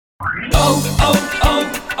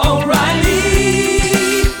O'Reilly!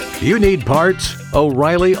 You need parts?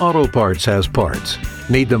 O'Reilly Auto Parts has parts.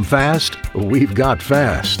 Need them fast? We've got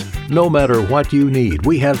fast. No matter what you need,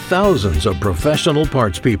 we have thousands of professional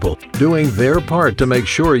parts people doing their part to make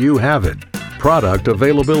sure you have it. Product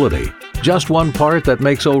availability. Just one part that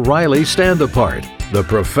makes O'Reilly stand apart. The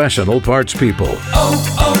professional parts people.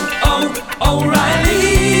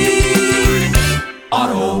 O'Reilly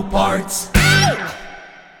Auto Parts.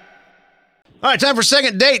 All right, time for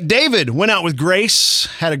second date. David went out with Grace,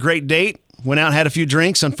 had a great date, went out, had a few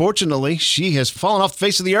drinks. Unfortunately, she has fallen off the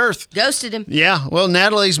face of the earth. Ghosted him. Yeah, well,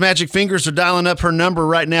 Natalie's magic fingers are dialing up her number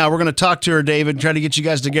right now. We're going to talk to her, David, and try to get you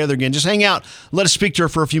guys together again. Just hang out. Let us speak to her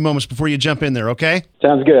for a few moments before you jump in there, okay?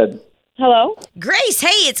 Sounds good. Hello? Grace,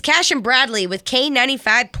 hey, it's Cash&Bradley with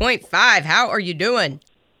K95.5. How are you doing?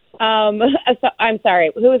 I'm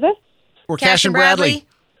sorry. Who is this? We're Cash&Bradley.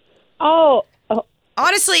 Oh,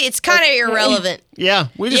 Honestly, it's kind of irrelevant. Yeah,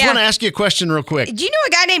 we just want to ask you a question real quick. Do you know a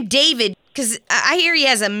guy named David? Because I hear he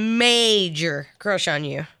has a major crush on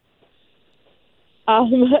you.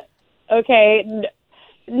 okay.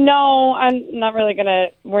 No, I'm not really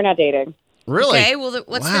we're not dating. Really? Okay, well,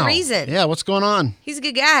 what's the reason? Yeah, what's going on? He's a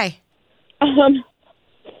good guy.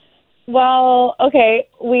 Well, okay,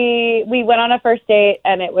 we went on a first date,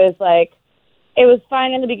 and it was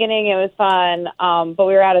fine in the beginning. It was fun, but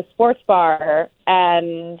we were at a sports bar,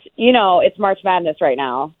 and, it's March Madness right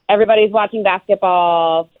now. Everybody's watching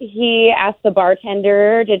basketball. He asked the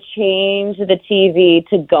bartender to change the TV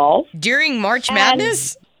to golf. During March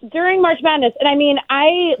Madness? During March Madness. And, I mean,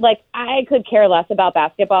 I could care less about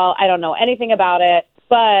basketball. I don't know anything about it.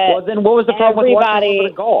 But well, then what was the problem with watching a little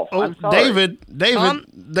bit of golf? I'm sorry. David. Calm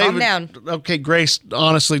down. Okay, Grace,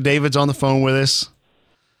 honestly, David's on the phone with us.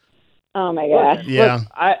 Oh, my gosh. Yeah. Look,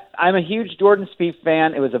 I'm a huge Jordan Spieth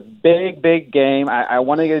fan. It was a big, big game. I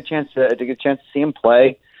wanted to get a chance to see him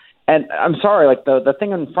play. And I'm sorry, the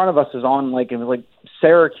thing in front of us was on, it was like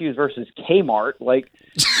Syracuse versus Kmart. No one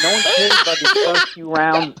cares about the first few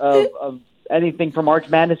rounds of anything for March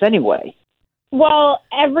Madness anyway. Well,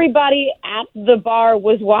 everybody at the bar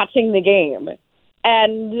was watching the game.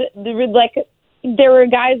 And there were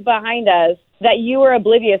guys behind us that you were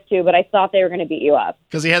oblivious to, but I thought they were going to beat you up.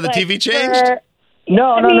 Because he had the TV changed?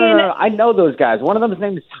 No. I know those guys. One of them's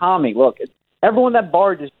name is Tommy. Look, everyone at that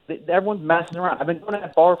bar, everyone's messing around. I've been going to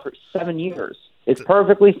that bar for 7 years. It's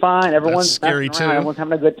perfectly fine. Everyone's scary messing around. too. Everyone's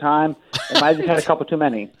having a good time. And I just had a couple too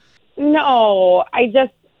many. No, I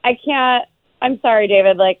can't. I'm sorry,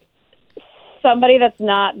 David. Somebody that's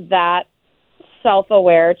not that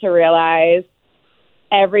self-aware to realize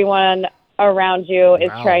everyone around you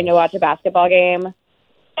is trying to watch a basketball game. And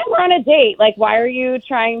we're on a date. Why are you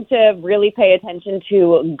trying to really pay attention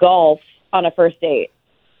to golf on a first date?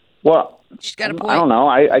 Well, She's got a point. I don't know.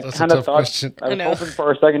 I kind of thought question. I was hoping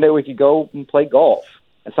for a second date we could go and play golf.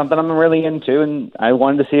 It's something I'm really into, and I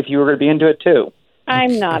wanted to see if you were going to be into it too.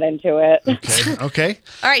 I'm not into it. Okay.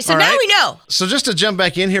 All right, so now we know. So just to jump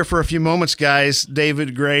back in here for a few moments, guys,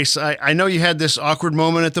 David, Grace, I know you had this awkward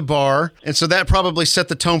moment at the bar, and so that probably set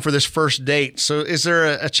the tone for this first date. So is there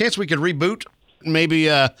a chance we could reboot? Maybe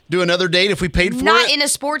do another date if we paid for it? Not in a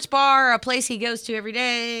sports bar, a place he goes to every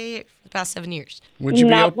day for the past 7 years. Would you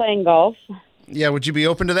not playing golf. Yeah, would you be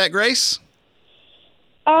open to that, Grace?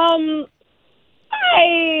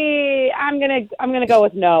 I'm gonna go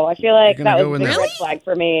with no. I feel like that was a big red flag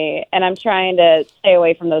for me, and I'm trying to stay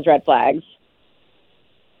away from those red flags.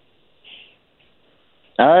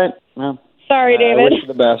 All right. Well, sorry, David. I wish you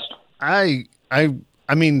the best. I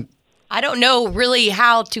mean, I don't know really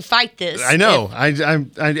how to fight this. I know. I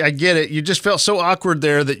get it. You just felt so awkward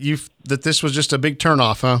there that this was just a big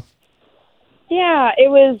turnoff, huh? Yeah, it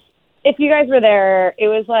was. If you guys were there, it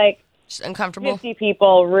was just uncomfortable. 50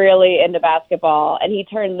 people really into basketball, and he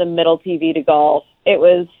turned the middle TV to golf. I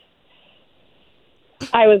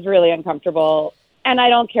was really uncomfortable, and I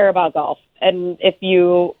don't care about golf. And if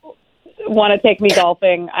you want to take me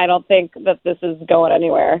golfing, I don't think that this is going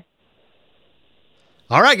anywhere.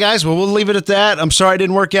 All right, guys. Well, we'll leave it at that. I'm sorry it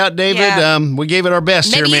didn't work out, David. Yeah. We gave it our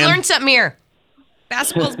best Maybe here, man. you learned something here.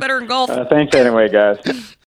 Basketball's better than golf. Thanks anyway, guys.